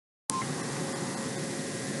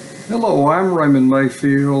Hello, I'm Raymond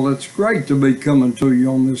Mayfield. It's great to be coming to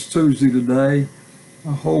you on this Tuesday today.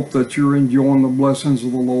 I hope that you're enjoying the blessings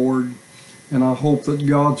of the Lord, and I hope that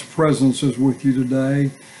God's presence is with you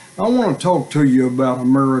today. I want to talk to you about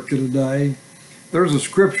America today. There's a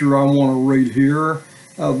scripture I want to read here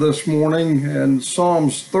this morning in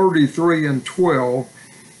Psalms 33 and 12.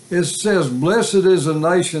 It says, "Blessed is a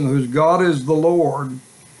nation whose God is the Lord,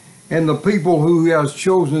 and the people who he has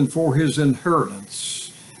chosen for his inheritance."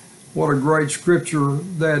 What a great scripture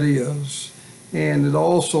that is. And it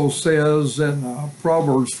also says in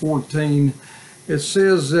Proverbs 14, it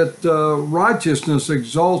says that righteousness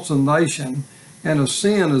exalts a nation, and a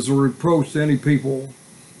sin is a reproach to any people.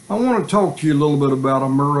 I want to talk to you a little bit about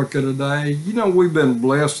America today. You know, we've been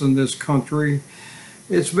blessed in this country.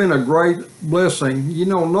 It's been a great blessing. You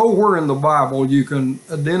know, nowhere in the Bible you can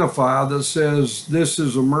identify that says this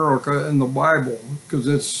is America in the Bible, because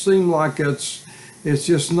it seemed like it's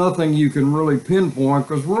just nothing you can really pinpoint,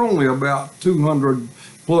 because we're only about 200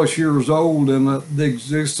 plus years old in the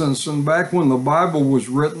existence. And back when the Bible was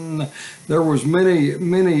written, there was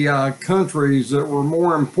many countries that were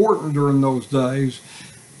more important during those days.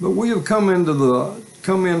 But we have come into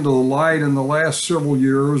the light in the last several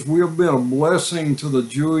years. We have been a blessing to the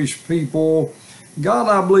Jewish people. God,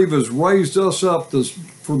 I believe, has raised us up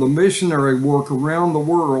for the missionary work around the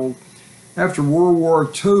world. After World War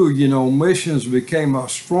II, you know, missions became a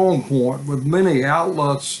strong point with many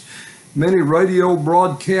outlets, many radio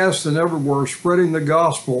broadcasts, and everywhere spreading the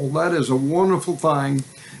gospel. That is a wonderful thing,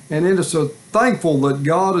 and it is thankful that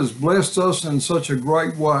God has blessed us in such a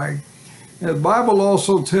great way. And the Bible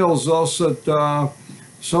also tells us that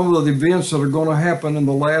some of the events that are going to happen in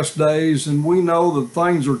the last days, and we know that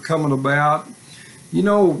things are coming about. You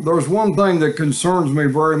know, there's one thing that concerns me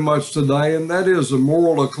very much today, and that is the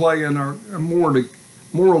moral decay in our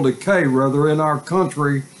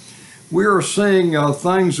country. We are seeing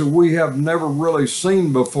things that we have never really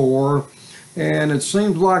seen before, and it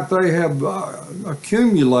seems like they have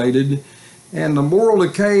accumulated, and the moral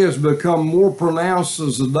decay has become more pronounced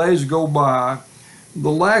as the days go by. The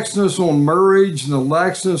laxness on marriage and the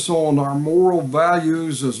laxness on our moral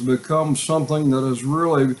values has become something that is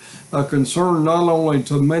really a concern not only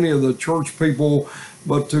to many of the church people,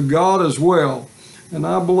 but to God as well. And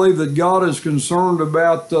I believe that God is concerned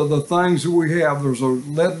about the things that we have. There's a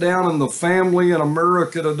letdown in the family in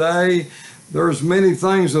America today. There's many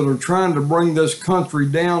things that are trying to bring this country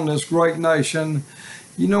down, this great nation.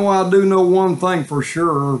 You know, I do know one thing for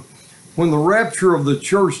sure. When the rapture of the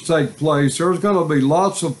church takes place, there's going to be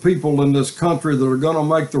lots of people in this country that are going to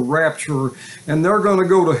make the rapture, and they're going to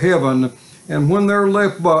go to heaven. And when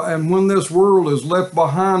when this world is left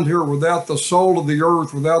behind here without the salt of the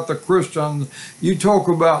earth, without the Christians, you talk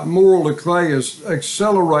about moral decay is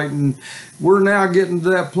accelerating. We're now getting to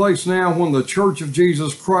that place now when the Church of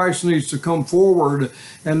Jesus Christ needs to come forward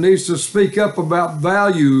and needs to speak up about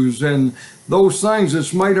values and those things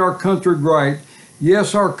that's made our country great.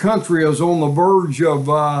 Yes, our country is on the verge of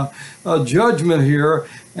a judgment here,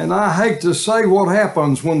 and I hate to say what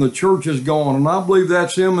happens when the church is gone, and I believe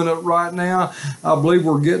that's imminent right now. I believe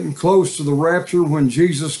we're getting close to the rapture when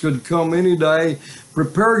Jesus could come any day.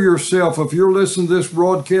 Prepare yourself. If you're listening to this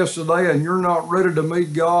broadcast today and you're not ready to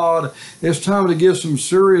meet God, it's time to give some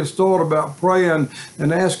serious thought about praying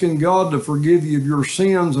and asking God to forgive you of your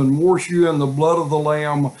sins and wash you in the blood of the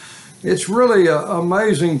Lamb. It's really an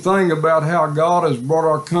amazing thing about how God has brought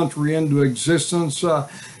our country into existence.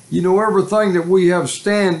 You know, everything that we have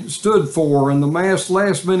stood for in the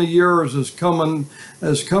last many years is coming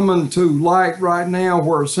to light right now,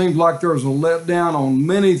 where it seems like there's a letdown on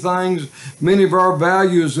many things. Many of our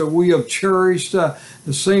values that we have cherished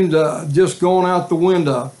seem to just gone out the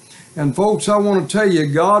window. And folks, I want to tell you,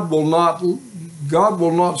 God will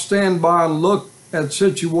not stand by and look at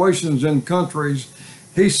situations in countries.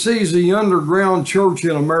 He sees the underground church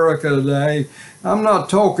in America today. I'm not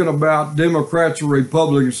talking about Democrats or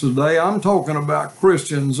Republicans today. I'm talking about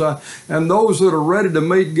Christians and those that are ready to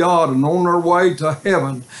meet God and on their way to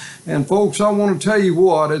heaven. And folks, I want to tell you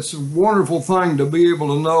what, it's a wonderful thing to be able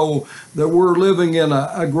to know that we're living in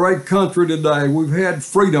a great country today. We've had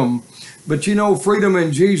freedom, but you know, freedom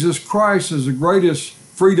in Jesus Christ is the greatest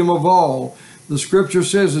freedom of all. The scripture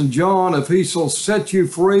says in John, if he shall set you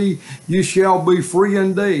free, you shall be free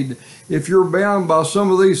indeed. If you're bound by some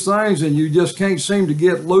of these things and you just can't seem to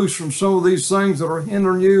get loose from some of these things that are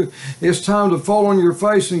hindering you, it's time to fall on your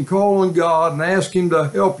face and call on God and ask him to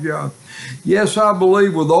help you. Yes, I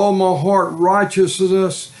believe with all my heart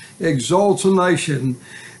righteousness exalts a nation,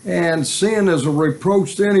 and sin is a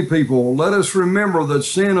reproach to any people. Let us remember that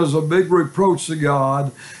sin is a big reproach to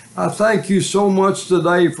God. I thank you so much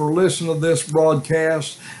today for listening to this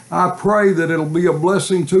broadcast. I pray that it'll be a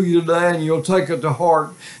blessing to you today and you'll take it to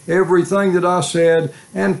heart, everything that I said,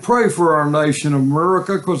 and pray for our nation,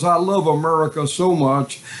 America, because I love America so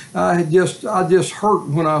much. I just hurt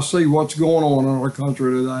when I see what's going on in our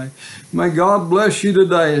country today. May God bless you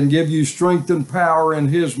today and give you strength and power in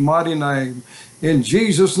His mighty name. In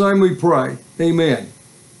Jesus' name we pray. Amen.